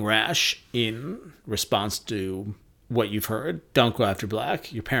anything rash in response to what you've heard. Don't go after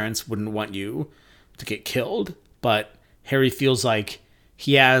Black. Your parents wouldn't want you to get killed. But Harry feels like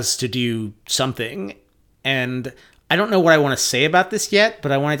he has to do something. And I don't know what I want to say about this yet,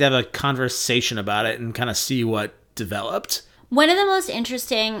 but I wanted to have a conversation about it and kind of see what developed. One of the most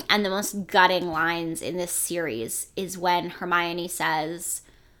interesting and the most gutting lines in this series is when Hermione says,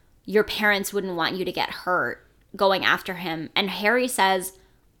 your parents wouldn't want you to get hurt going after him. And Harry says,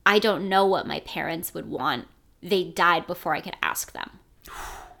 I don't know what my parents would want. They died before I could ask them.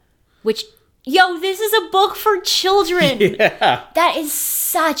 Which, yo, this is a book for children. Yeah. That is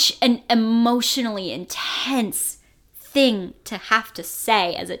such an emotionally intense thing to have to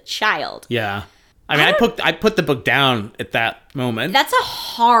say as a child. Yeah. I mean, I put the book down at that moment. That's a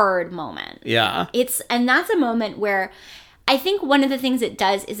hard moment. Yeah. And that's a moment where I think one of the things it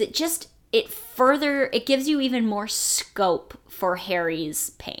does is it just it gives you even more scope for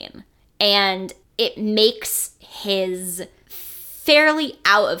Harry's pain. And it makes his fairly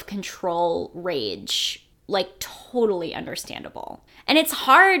out of control rage like totally understandable. And it's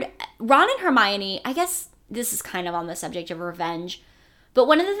hard. Ron and Hermione, I guess this is kind of on the subject of revenge, but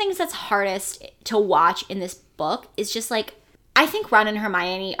one of the things that's hardest to watch in this book is just like, I think Ron and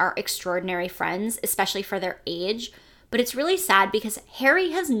Hermione are extraordinary friends, especially for their age, but it's really sad because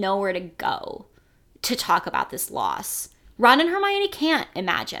Harry has nowhere to go to talk about this loss. Ron and Hermione can't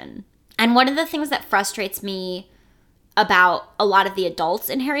imagine. And one of the things that frustrates me about a lot of the adults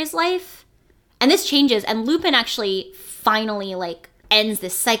in Harry's life, and this changes, and Lupin actually finally like ends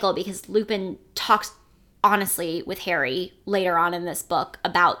this cycle because Lupin talks honestly with Harry later on in this book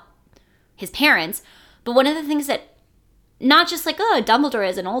about his parents. But one of the things that, not just like, oh, Dumbledore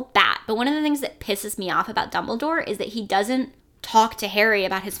is an old bat, but one of the things that pisses me off about Dumbledore is that he doesn't talk to Harry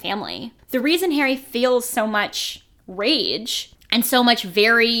about his family. The reason Harry feels so much rage and so much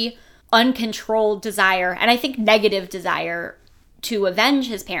very uncontrolled desire, and I think negative desire, to avenge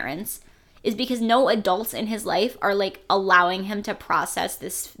his parents is because no adults in his life are like allowing him to process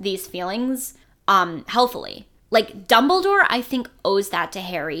these feelings healthily. Like Dumbledore, I think, owes that to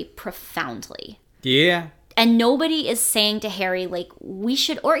Harry profoundly. Yeah. And nobody is saying to Harry, like, we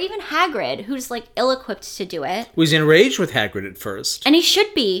should, or even Hagrid, who's like ill-equipped to do it. Was enraged with Hagrid at first. And he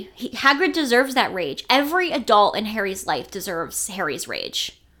should be. Hagrid deserves that rage. Every adult in Harry's life deserves Harry's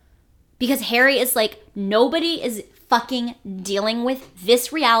rage. Because Harry is like, nobody is fucking dealing with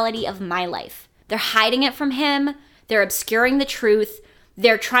this reality of my life. They're hiding it from him. They're obscuring the truth.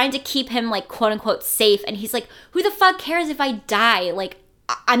 They're trying to keep him, like, quote unquote safe. And he's like, who the fuck cares if I die? Like,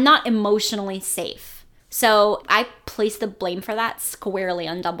 I'm not emotionally safe. So I place the blame for that squarely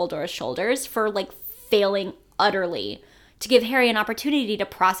on Dumbledore's shoulders for, like, failing utterly to give Harry an opportunity to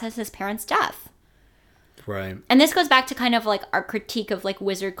process his parents' death. Right. And this goes back to kind of like our critique of like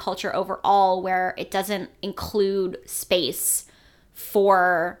wizard culture overall, where it doesn't include space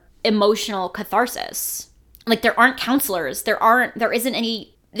for emotional catharsis. Like there aren't counselors. There isn't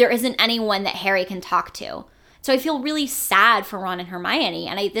anyone that Harry can talk to. So I feel really sad for Ron and Hermione.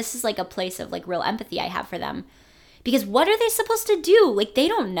 And this is like a place of like real empathy I have for them. Because what are they supposed to do? Like they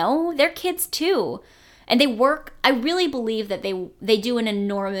don't know. They're kids too. And they work, I really believe that they do an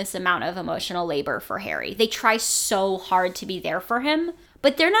enormous amount of emotional labor for Harry. They try so hard to be there for him,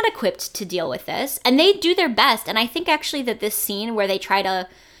 but they're not equipped to deal with this. And they do their best. And I think actually that this scene where they try to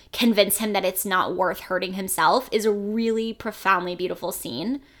convince him that it's not worth hurting himself is a really profoundly beautiful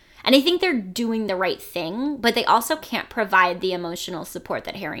scene. And I think they're doing the right thing, but they also can't provide the emotional support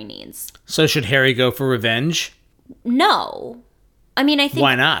that Harry needs. So should Harry go for revenge? No. I mean, I think...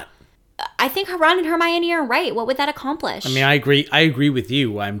 Why not? I think Ron and Hermione are right. What would that accomplish? I mean, I agree with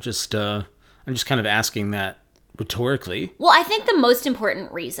you. I'm just kind of asking that rhetorically. Well, I think the most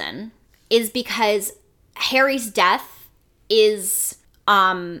important reason is because Harry's death is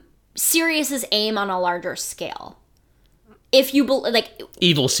Sirius's aim on a larger scale. If you like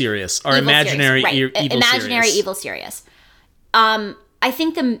evil Sirius or imaginary Sirius, right. evil imaginary Sirius. Evil Sirius. I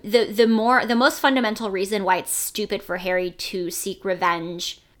think the most fundamental reason why it's stupid for Harry to seek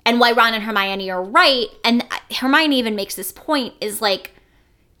revenge, and why Ron and Hermione are right, and Hermione even makes this point, is like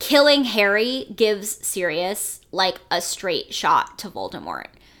killing Harry gives Sirius like a straight shot to Voldemort.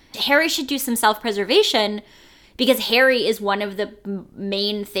 Harry should do some self-preservation because Harry is one of the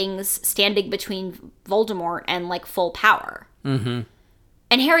main things standing between Voldemort and like full power. Mm-hmm.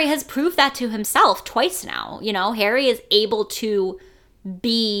 And Harry has proved that to himself twice now. You know, Harry is able to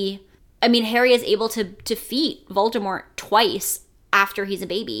Harry is able to defeat Voldemort twice after he's a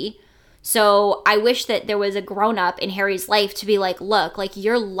baby. So I wish that there was a grown-up in Harry's life to be like, look, like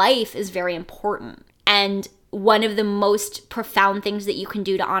your life is very important. And one of the most profound things that you can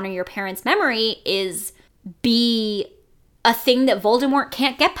do to honor your parents' memory is be a thing that Voldemort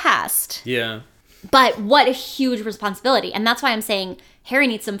can't get past. Yeah. But what a huge responsibility. And that's why I'm saying Harry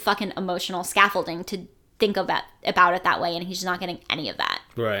needs some fucking emotional scaffolding to think about it that way. And he's just not getting any of that.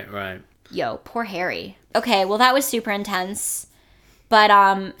 Right. Yo, poor Harry. Okay, well, that was super intense.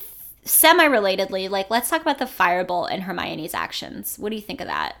 But semi-relatedly, like, let's talk about the firebolt and Hermione's actions. What do you think of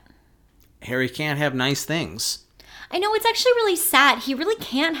that? Harry can't have nice things. I know, it's actually really sad. He really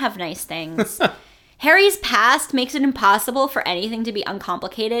can't have nice things. Harry's past makes it impossible for anything to be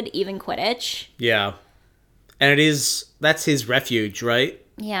uncomplicated, even Quidditch. Yeah. And that's his refuge, right?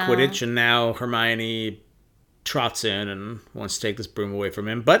 Yeah. Quidditch, and now Hermione trots in and wants to take this broom away from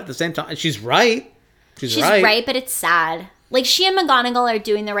him. But at the same time, she's right. She's right, but it's sad. Like, she and McGonagall are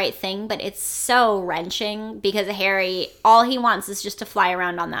doing the right thing, but it's so wrenching because Harry, all he wants is just to fly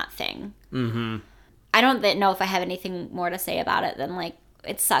around on that thing. Mm-hmm. I don't know if I have anything more to say about it than, like,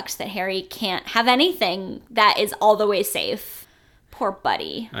 it sucks that Harry can't have anything that is all the way safe. Poor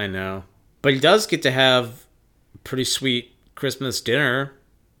buddy. I know. But he does get to have a pretty sweet Christmas dinner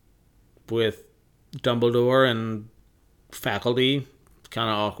with Dumbledore and faculty. Kind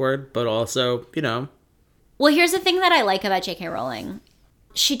of awkward, but also, you know. Well, here's the thing that I like about J.K. Rowling.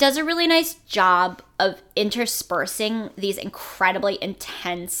 She does a really nice job of interspersing these incredibly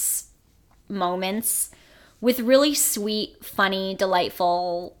intense moments with really sweet, funny,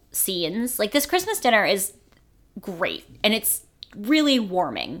 delightful scenes. Like, this Christmas dinner is great, and it's really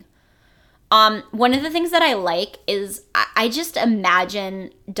warming. One of the things that I like is I just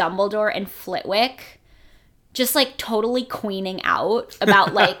imagine Dumbledore and Flitwick just, like, totally queening out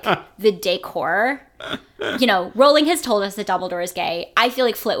about, like, the decor. You know, Rowling has told us that Dumbledore is gay. I feel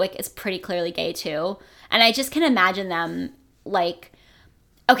like Flitwick is pretty clearly gay, too. And I just can imagine them, like,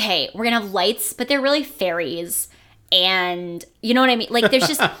 okay, we're going to have lights, but they're really fairies. And, you know what I mean? Like, there's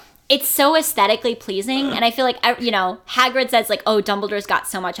just... It's so aesthetically pleasing, and I feel like, you know, Hagrid says, like, oh, Dumbledore's got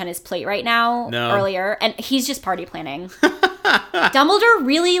so much on his plate right now, earlier, and he's just party planning. Dumbledore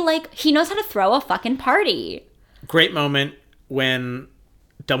really, like, he knows how to throw a fucking party. Great moment when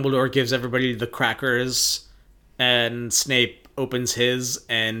Dumbledore gives everybody the crackers, and Snape opens his,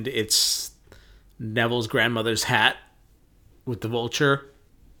 and it's Neville's grandmother's hat with the vulture.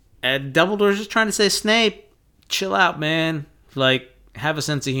 And Dumbledore's just trying to say, Snape, chill out, man. Like, have a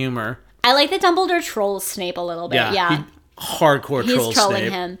sense of humor. I like that Dumbledore trolls Snape a little bit. Yeah. He hardcore trolls Snape. He's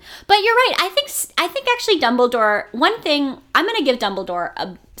trolling him. But you're right. I think actually Dumbledore, one thing, I'm going to give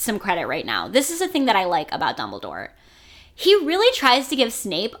Dumbledore some credit right now. This is the thing that I like about Dumbledore. He really tries to give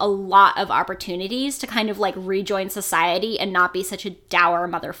Snape a lot of opportunities to kind of, like, rejoin society and not be such a dour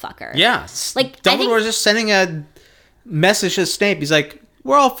motherfucker. Yeah. Like, Dumbledore's just sending a message to Snape. He's like,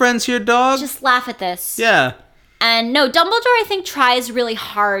 we're all friends here, dog. Just laugh at this. Yeah. And no, Dumbledore, I think, tries really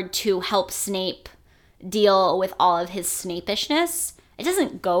hard to help Snape deal with all of his Snapeishness. It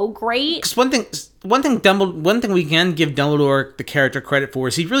doesn't go great. Because one thing we can give Dumbledore the character credit for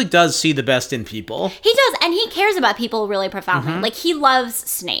is he really does see the best in people. He does, and he cares about people really profoundly. Mm-hmm. Like, he loves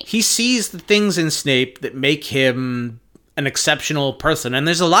Snape. He sees the things in Snape that make him an exceptional person, and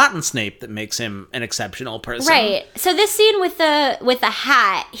there's a lot in Snape that makes him an exceptional person. Right. So this scene with the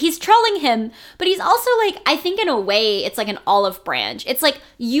hat, he's trolling him, but he's also, like, I think in a way it's like an olive branch. It's like,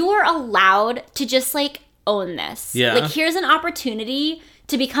 you are allowed to just, like, own this. Yeah. Like, here's an opportunity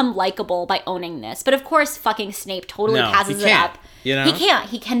to become likable by owning this. But of course, fucking Snape totally passes it up. You know? He can't.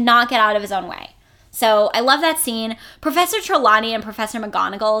 He cannot get out of his own way. So I love that scene. Professor Trelawney and Professor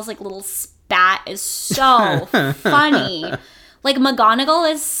McGonagall's, like, little spat is so funny. Like, McGonagall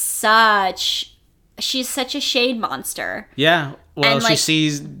is she's such a shade monster. Yeah. Well, and, like, she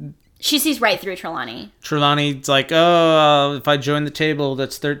sees right through Trelawney. Trelawney's like, oh, if I join the table,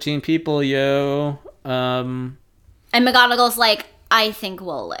 that's 13 people, yo. And McGonagall's like, I think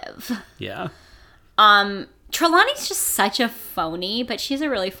we'll live. Yeah. Trelawney's just such a phony, but she's a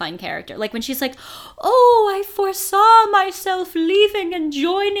really fun character. Like, when she's like, oh, I foresaw myself leaving and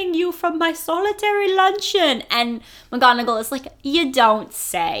joining you from my solitary luncheon. And McGonagall is like, you don't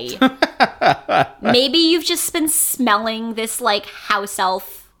say. Maybe you've just been smelling this, like, house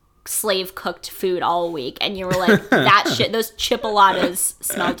elf slave cooked food all week, and you were like, that shit, those chipolatas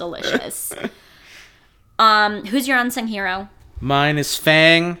smell delicious. Who's your unsung hero? Mine is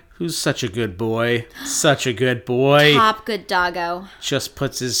Fang, who's such a good boy. Such a good boy. Top good doggo. Just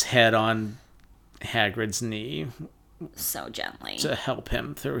puts his head on Hagrid's knee. So gently. To help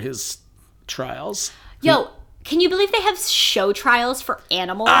him through his trials. Yo, can you believe they have show trials for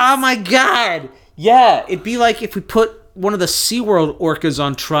animals? Oh my god! Yeah, it'd be like if we put one of the SeaWorld orcas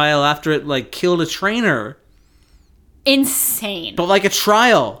on trial after it, like, killed a trainer. Insane. But like a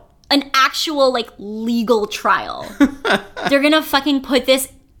trial. An actual, like, legal trial. They're gonna fucking put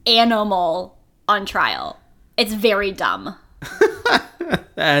this animal on trial. It's very dumb.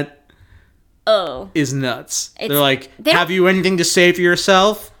 That is nuts. They're like, they have you anything to say for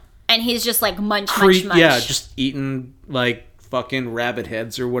yourself? And he's just like, munch, munch. Yeah, just eating, like, fucking rabbit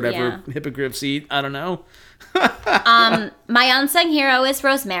heads or whatever hippogriffs eat. I don't know. My unsung hero is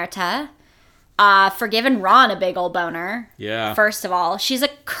Rosmerta. For giving Ron a big old boner. Yeah. First of all, she's a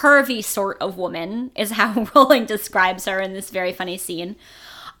curvy sort of woman, is how Rowling describes her in this very funny scene.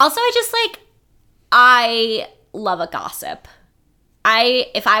 Also, I love a gossip.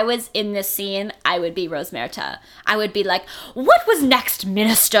 If I was in this scene, I would be Rosmerta. I would be like, what was next,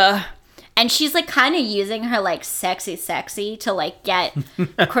 minister? And she's, like, kind of using her, like, sexy to, like, get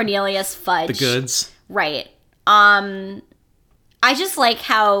Cornelius Fudge. The goods. Right. I just like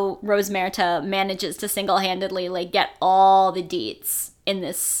how Rosmerta manages to single-handedly like get all the deets in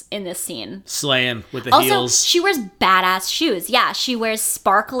this scene. Slaying with the also, heels. Also, she wears badass shoes. Yeah, she wears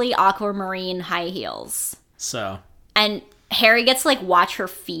sparkly aquamarine high heels. So. And Harry gets to like watch her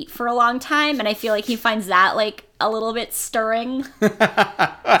feet for a long time, and I feel like he finds that like a little bit stirring.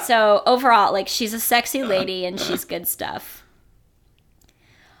 So overall, like she's a sexy lady and she's good stuff.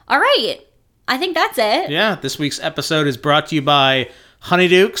 All right. I think that's it. Yeah, this week's episode is brought to you by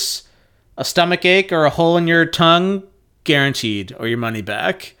Honeydukes. A stomach ache or a hole in your tongue, guaranteed, or your money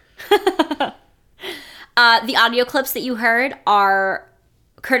back. The audio clips that you heard are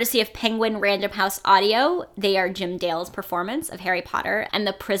courtesy of Penguin Random House Audio. They are Jim Dale's performance of Harry Potter and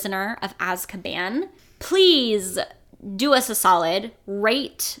the Prisoner of Azkaban. Please do us a solid.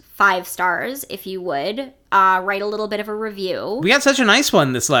 Rate 5 stars if you would. Write a little bit of a review. We got such a nice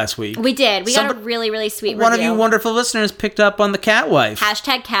one this last week. We did. We got a really, really sweet review. One of you wonderful listeners picked up on the catwife.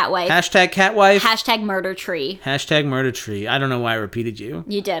 Hashtag catwife. Hashtag catwife. Hashtag murder tree. Hashtag murder tree. I don't know why I repeated you.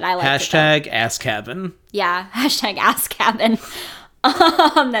 You did. I liked Hashtag ass cabin. Yeah. Hashtag ass cabin.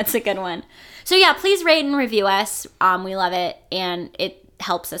 That's a good one. So yeah, please rate and review us. We love it. And it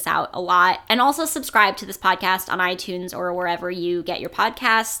helps us out a lot. And also subscribe to this podcast on iTunes or wherever you get your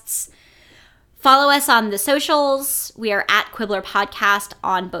podcasts. Follow us on the socials. We are at Quibbler Podcast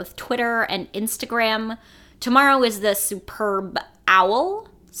on both Twitter and Instagram. Tomorrow is the superb owl,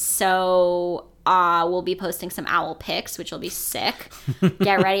 so we'll be posting some owl pics, which will be sick.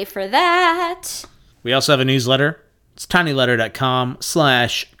 Get ready for that. We also have a newsletter. It's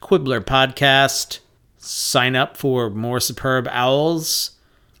tinyletter.com/Quibbler Podcast. Sign up for more superb owls,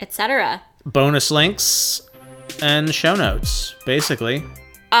 etc. Bonus links, and show notes, basically.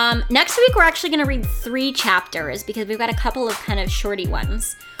 Next week, we're actually going to read 3 chapters because we've got a couple of kind of shorty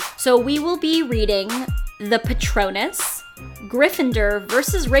ones. So we will be reading The Patronus, Gryffindor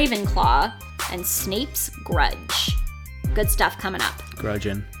versus Ravenclaw, and Snape's Grudge. Good stuff coming up.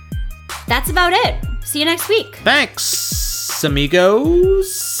 Grudging. That's about it. See you next week. Thanks,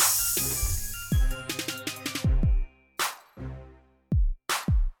 amigos.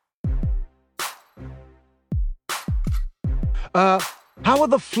 How are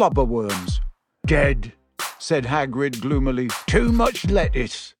the flubberworms? Dead, said Hagrid gloomily. Too much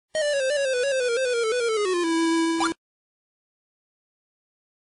lettuce.